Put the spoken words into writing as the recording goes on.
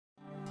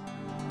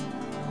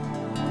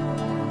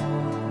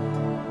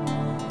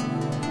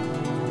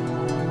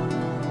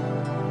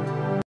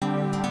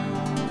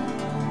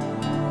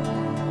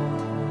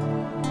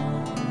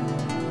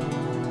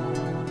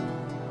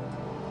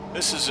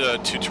This is a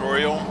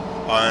tutorial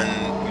on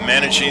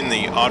managing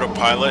the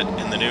autopilot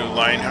in the new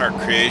Lionheart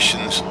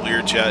Creations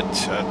Learjet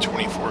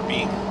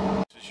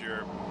 24B. This is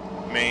your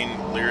main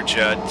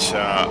Learjet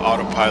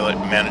autopilot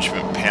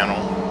management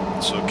panel.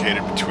 It's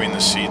located between the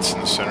seats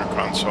and the center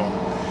console.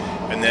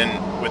 And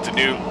then with the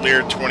new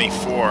Lear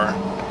 24,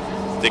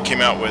 they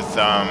came out with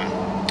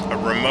a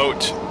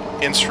remote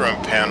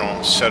instrument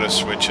panel set of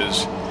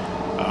switches,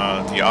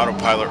 the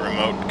autopilot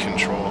remote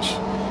controls.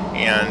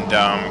 And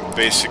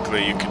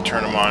basically you can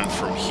turn them on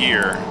from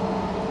here,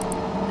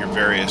 your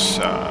various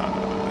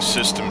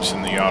systems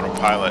in the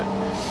autopilot,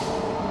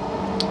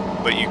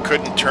 but you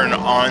couldn't turn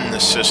on the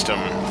system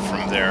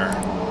from there.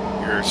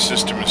 Your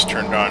system is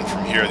turned on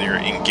from here. Your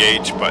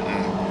engage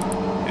button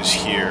is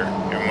here,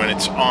 and when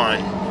it's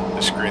on,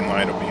 this green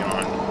light will be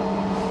on.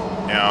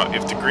 Now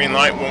if the green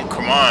light won't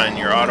come on,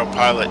 your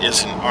autopilot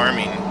isn't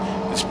arming.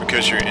 It's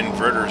because your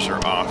inverters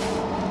are off.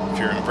 If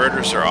your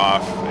inverters are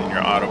off, then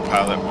your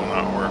autopilot will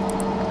not work.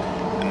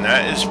 And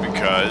that is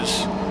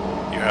because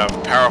you have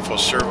powerful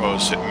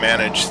servos that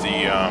manage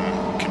the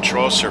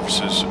control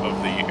surfaces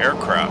of the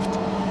aircraft,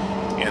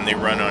 and they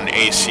run on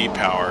AC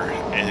power,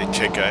 and they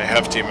take a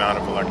hefty amount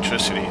of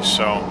electricity.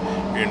 So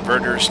your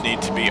inverters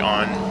need to be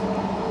on,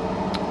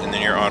 and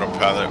then your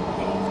autopilot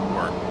will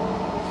work.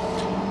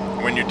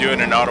 When you're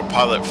doing an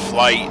autopilot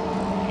flight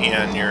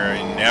and you're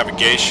in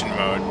navigation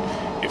mode,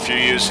 if you're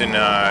using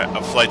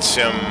a flight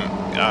sim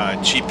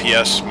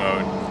GPS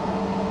mode,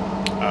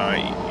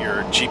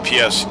 your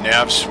GPS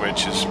nav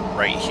switch is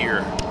right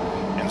here,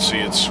 and so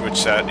you'd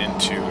switch that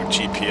into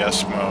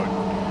GPS mode.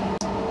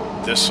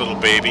 This little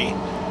baby,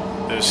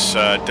 this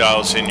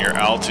dials in your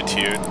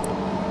altitude,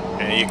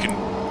 and you can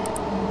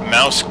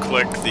mouse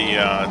click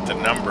the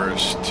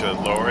numbers to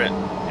lower it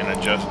and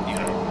adjust,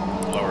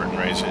 lower it and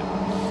raise it,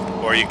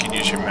 or you can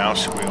use your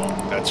mouse wheel.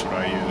 That's what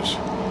I use,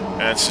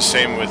 and it's the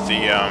same with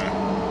the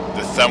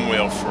thumb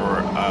wheel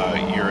for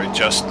your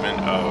adjustment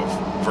of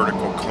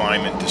vertical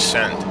climb and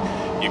descent.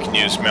 You can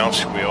use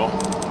mouse wheel,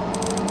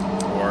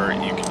 or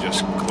you can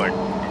just click.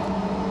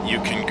 You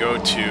can go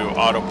to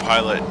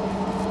autopilot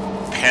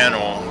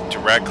panel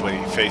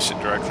directly, face it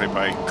directly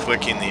by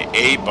clicking the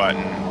A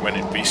button when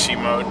in VC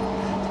mode.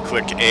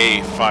 Click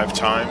A 5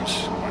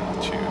 times.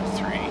 1, 2,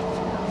 3,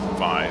 4,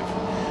 5.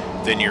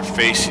 Then you're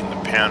facing the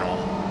panel.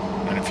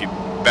 And if you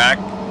back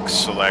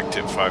select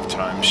it 5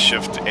 times,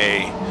 shift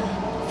A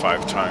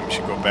 5 times,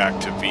 you go back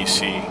to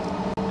VC.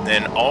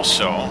 Then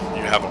also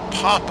you have a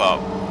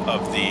pop-up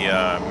of the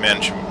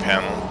management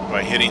panel.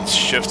 By hitting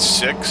shift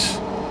 6,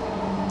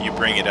 you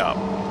bring it up.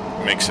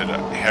 It makes it a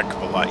heck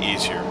of a lot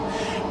easier.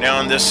 Now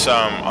on this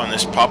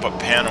pop-up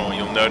panel,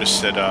 you'll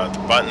notice that the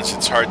buttons,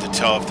 it's hard to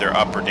tell if they're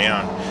up or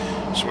down.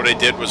 So what I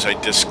did was I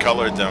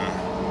discolored them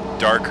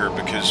darker,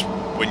 because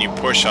when you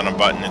push on a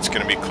button, it's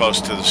going to be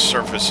close to the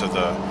surface of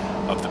the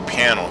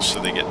panel, so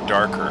they get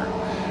darker.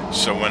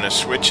 So when a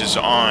switch is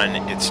on,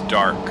 it's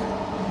dark.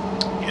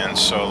 And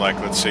so, like,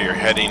 let's say your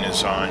heading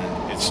is on,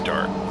 it's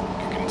dark.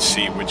 You can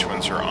see which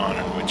ones are on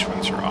and which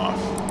ones are off.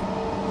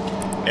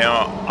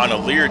 Now, on a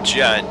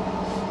Learjet,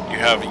 you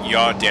have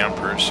yaw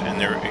dampers, and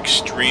they're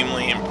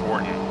extremely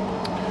important.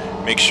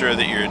 Make sure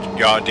that your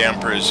yaw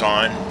damper is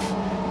on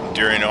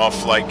during all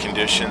flight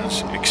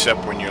conditions,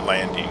 except when you're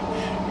landing.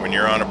 When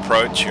you're on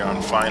approach, you're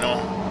on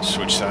final,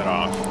 switch that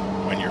off.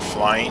 When you're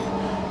flying,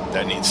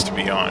 that needs to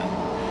be on.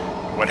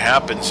 What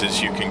happens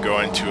is you can go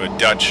into a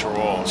Dutch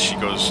roll.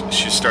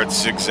 She starts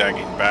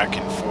zigzagging back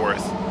and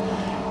forth,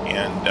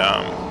 and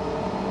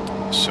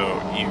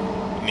so you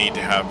need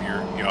to have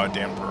your yaw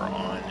damper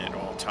on at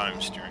all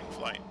times during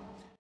flight.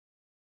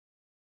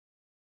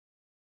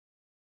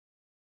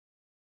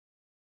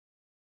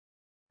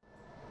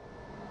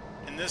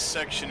 In this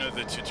section of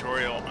the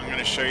tutorial, I'm going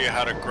to show you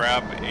how to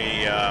grab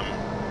a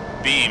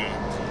beam,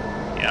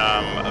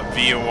 a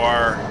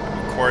VOR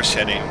course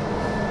heading,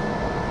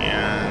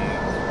 and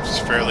it's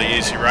fairly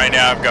easy. Right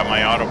now I've got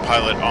my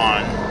autopilot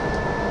on,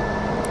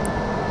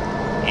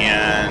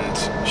 and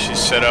she's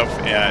set up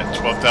at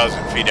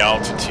 12,000 feet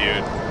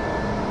altitude.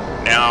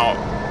 Now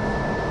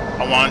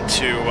I want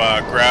to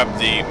grab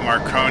the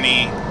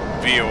Marconi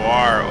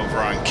VOR over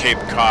on Cape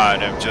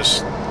Cod. I've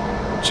just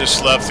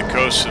left the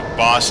coast of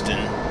Boston,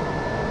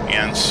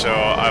 and so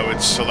I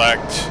would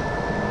select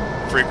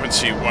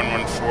frequency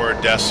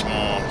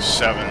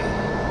 114.7,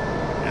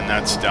 and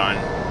that's done.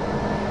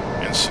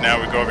 And so now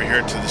we go over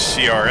here to the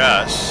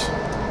CRS,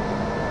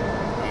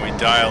 and we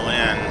dial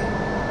in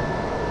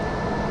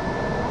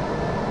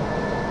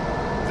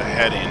the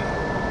heading.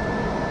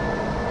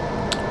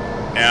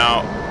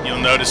 Now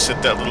you'll notice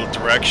that little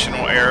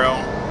directional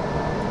arrow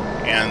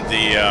and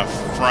the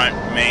front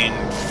main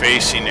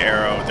facing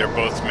arrow, they're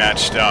both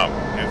matched up.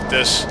 If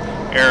this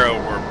arrow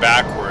were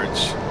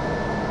backwards,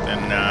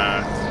 then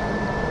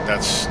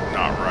that's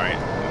not right.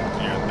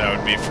 That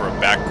would be for a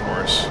back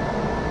course,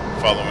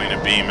 following a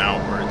beam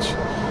outwards.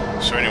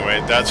 So anyway,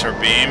 that's our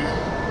beam.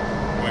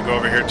 We go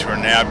over here to our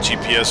nav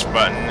GPS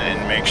button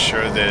and make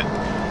sure that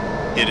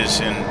it is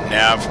in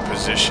nav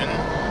position.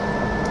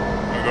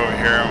 We go over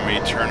here and we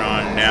turn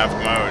on nav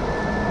mode.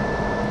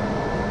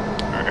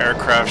 Our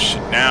aircraft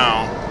should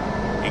now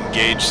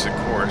engage the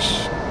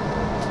course.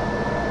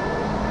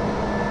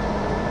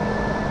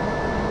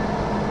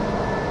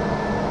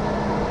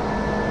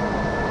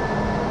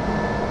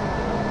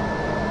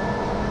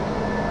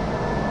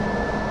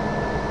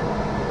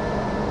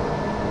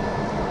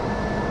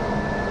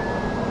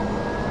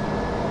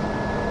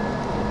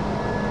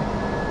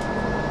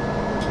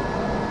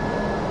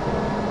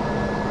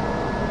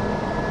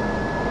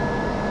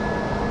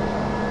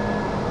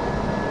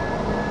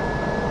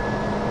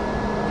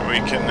 We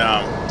can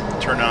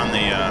turn on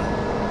the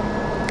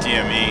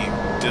DME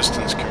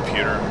distance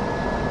computer.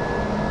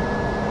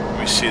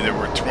 We see that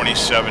we're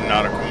 27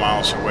 nautical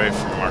miles away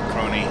from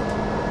Marconi.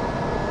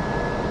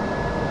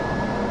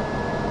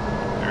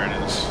 There it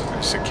is.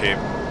 There's the Cape.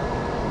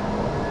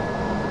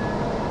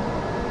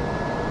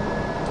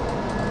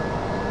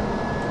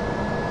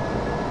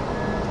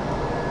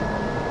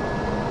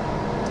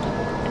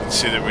 You can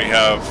see that we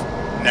have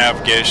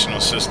navigational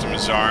system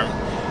is armed.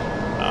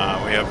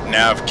 We have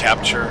nav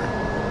capture.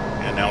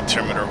 And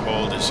altimeter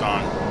hold is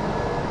on.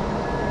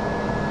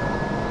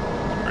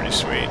 Pretty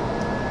sweet.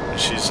 And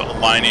she's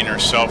aligning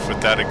herself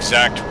with that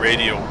exact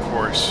radial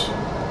course.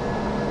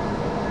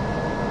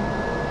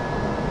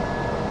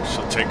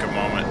 She'll take a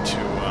moment to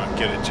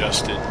get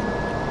adjusted.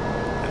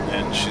 And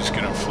then she's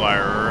going to fly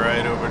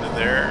right over to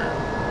there.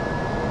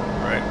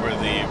 Right where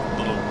the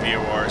little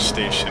VOR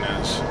station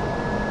is.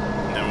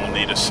 And then we'll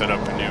need to set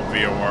up a new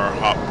VOR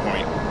hop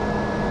point.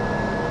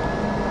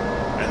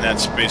 And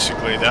that's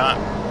basically that.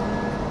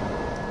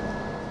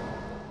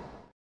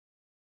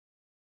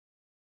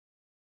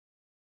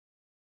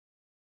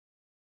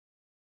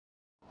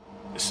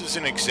 This is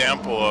an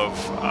example of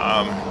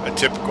a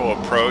typical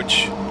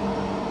approach.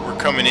 We're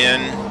coming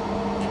in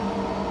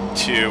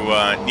to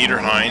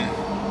Niederrhein,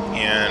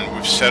 and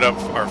we've set up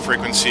our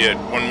frequency at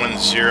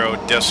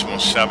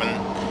 110.7.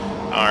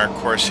 Our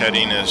course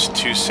heading is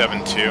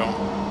 272.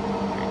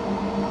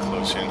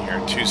 Close in here,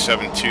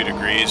 272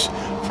 degrees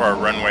for our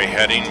runway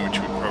heading, which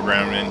we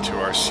programmed into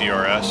our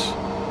CRS.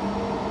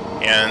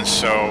 And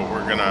so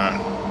we're gonna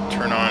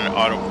turn on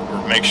or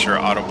make sure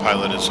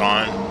autopilot is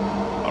on.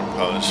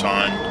 Autopilot is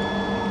on.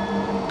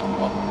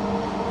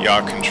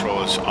 Yaw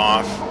control is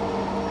off.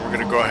 We're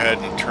going to go ahead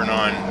and turn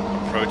on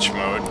approach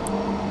mode.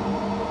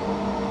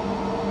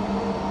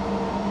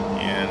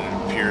 And it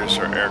appears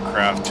our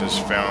aircraft has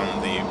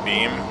found the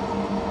beam.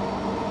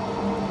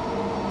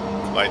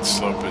 Glide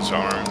slope is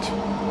armed.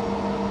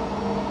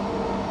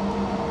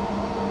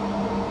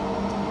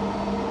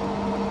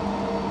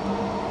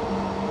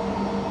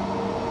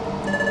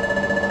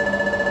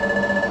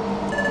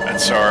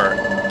 That's our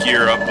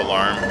gear up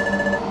alarm.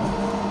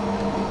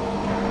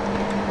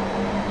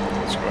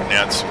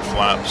 Add some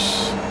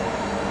flaps.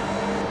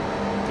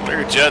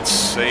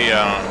 Learjets, they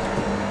are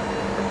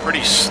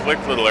pretty slick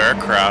little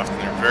aircraft,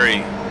 and they're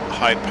very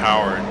high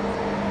powered,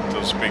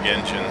 those big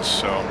engines,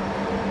 so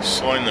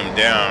slowing them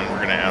down, we're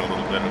going to add a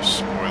little bit of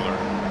spoiler.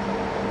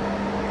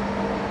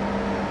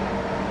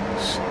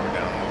 Slow her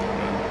down a little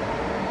bit.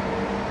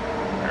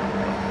 There we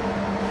go.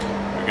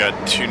 We've got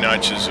 2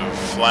 notches of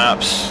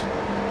flaps.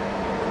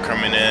 We're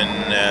coming in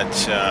at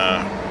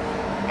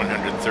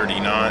 130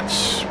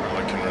 knots. We're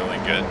looking really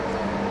good.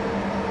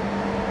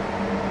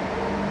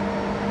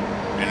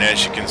 And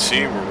as you can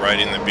see, we're right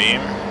in the beam.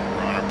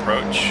 We're on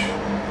approach.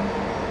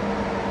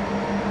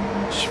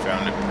 She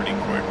found it pretty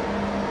quick.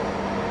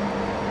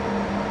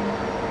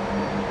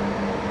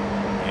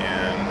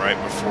 And right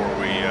before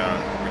we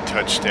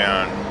touch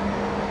down,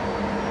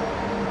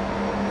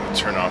 we'll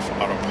turn off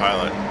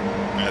autopilot.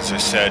 As I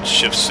said,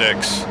 shift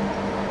 6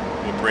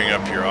 will bring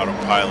up your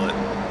autopilot.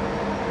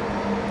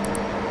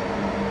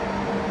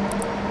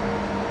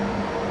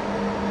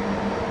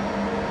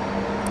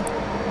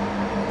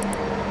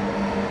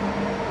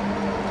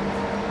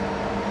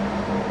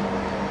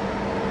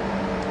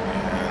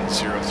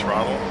 Zero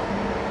throttle.